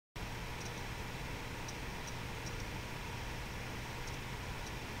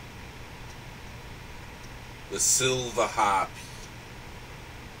silver harpy.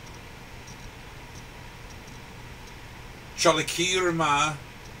 Cholikirima,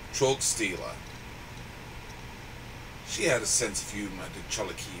 chalk stealer. She had a sense of humour, did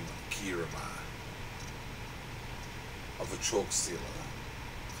Cholikirima, of the chalk stealer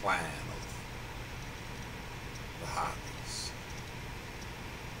clan of the Harpies.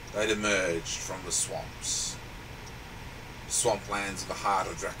 They'd emerged from the swamps, swamplands of the heart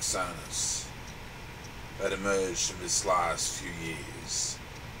of Draxonus. They'd emerged in this last few years,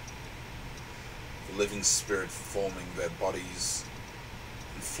 the living spirit forming their bodies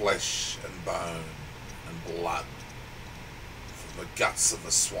and flesh and bone and blood from the guts of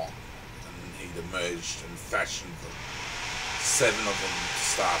the swamp, and he'd emerged and fashioned them, 7 of them to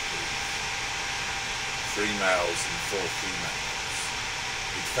start with, 3 males and 4 females.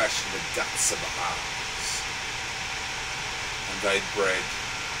 He'd fashioned the guts of the Harpies, and they'd bred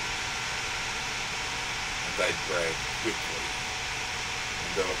quickly,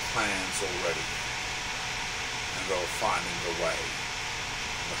 and there were clans already, and they were finding their way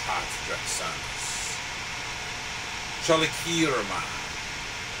in the heart of Draxonus. Cholikirima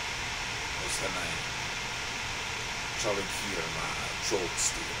was her name. Cholikirima, chalk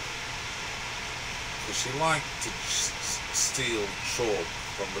stealer. Because she liked to steal chalk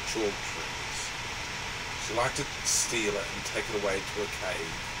from the chalk trees. She liked to steal it and take it away to a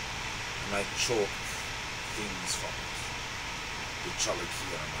cave and make chalk things from it. The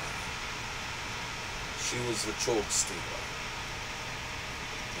Cholikirima. She was the chalk stealer.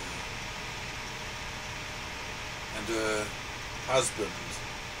 And her husband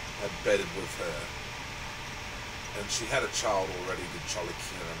had bedded with her, and she had a child already, the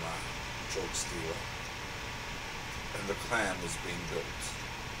Cholikirima, the chalk stealer, and the clan was being built.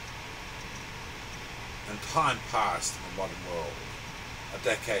 And time passed in the modern world. A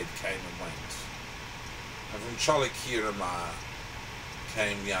decade came and went, and from Cholikirima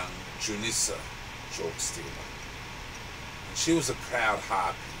came young Junissa, chalk stealer, and she was a proud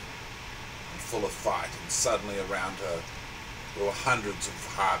harpy and full of fight, and suddenly around her there were hundreds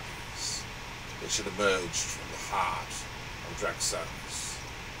of harpies which had emerged from the heart of Draxonus.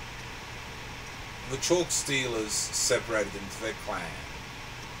 And the chalk stealers separated into their clan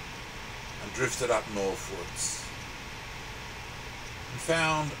and drifted up northwards and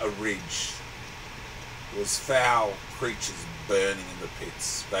found a ridge. There was foul creatures burning in the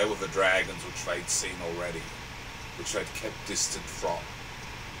pits. They were the dragons which they'd seen already, which they'd kept distant from.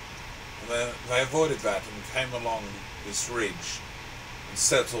 And they avoided that and came along this ridge and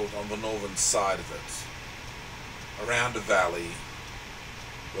settled on the northern side of it, around a valley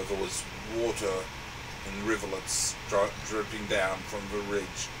where there was water in rivulets dripping down from the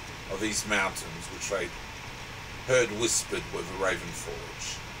ridge of these mountains, which they heard whispered were the Raven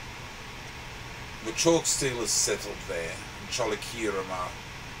Forge. The chalk stealers settled there, and Cholikirima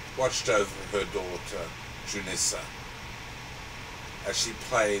watched over her daughter, Junissa, as she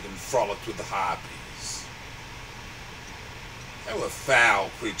played and frolicked with the harpies. They were foul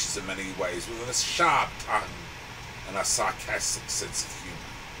creatures in many ways, with a sharp tongue and a sarcastic sense of humour.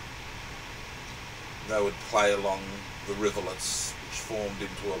 They would play along the rivulets, which formed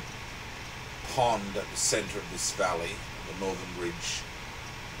into a pond at the centre of this valley, the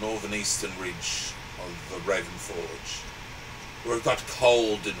northeastern ridge of the Raven Forge, where it got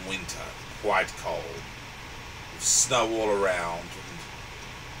cold in winter, quite cold, with snow all around, and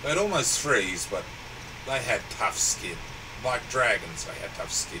they'd almost freeze, but they had tough skin. Like dragons, they had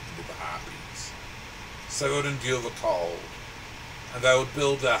tough skin with the harpies. So they would endure the cold, and they would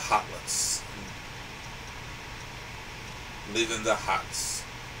build their hutlets, and live in their huts,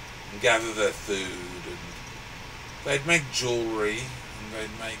 and gather their food, and they'd make jewellery, and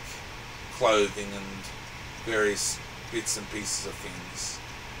they'd make clothing and various bits and pieces of things,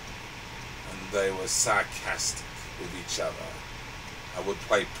 and they were sarcastic with each other. I would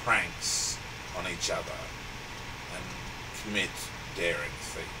play pranks on each other and commit daring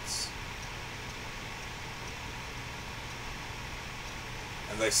feats.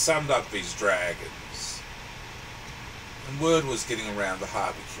 And they summed up these dragons, and word was getting around the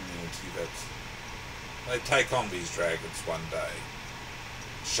Harpy community that they'd take on these dragons one day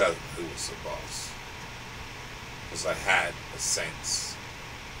and show them who was the boss, because they had a sense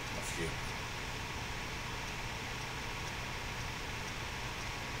of humour.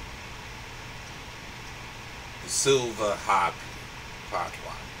 The Silver Harpy, Part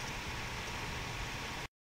 1.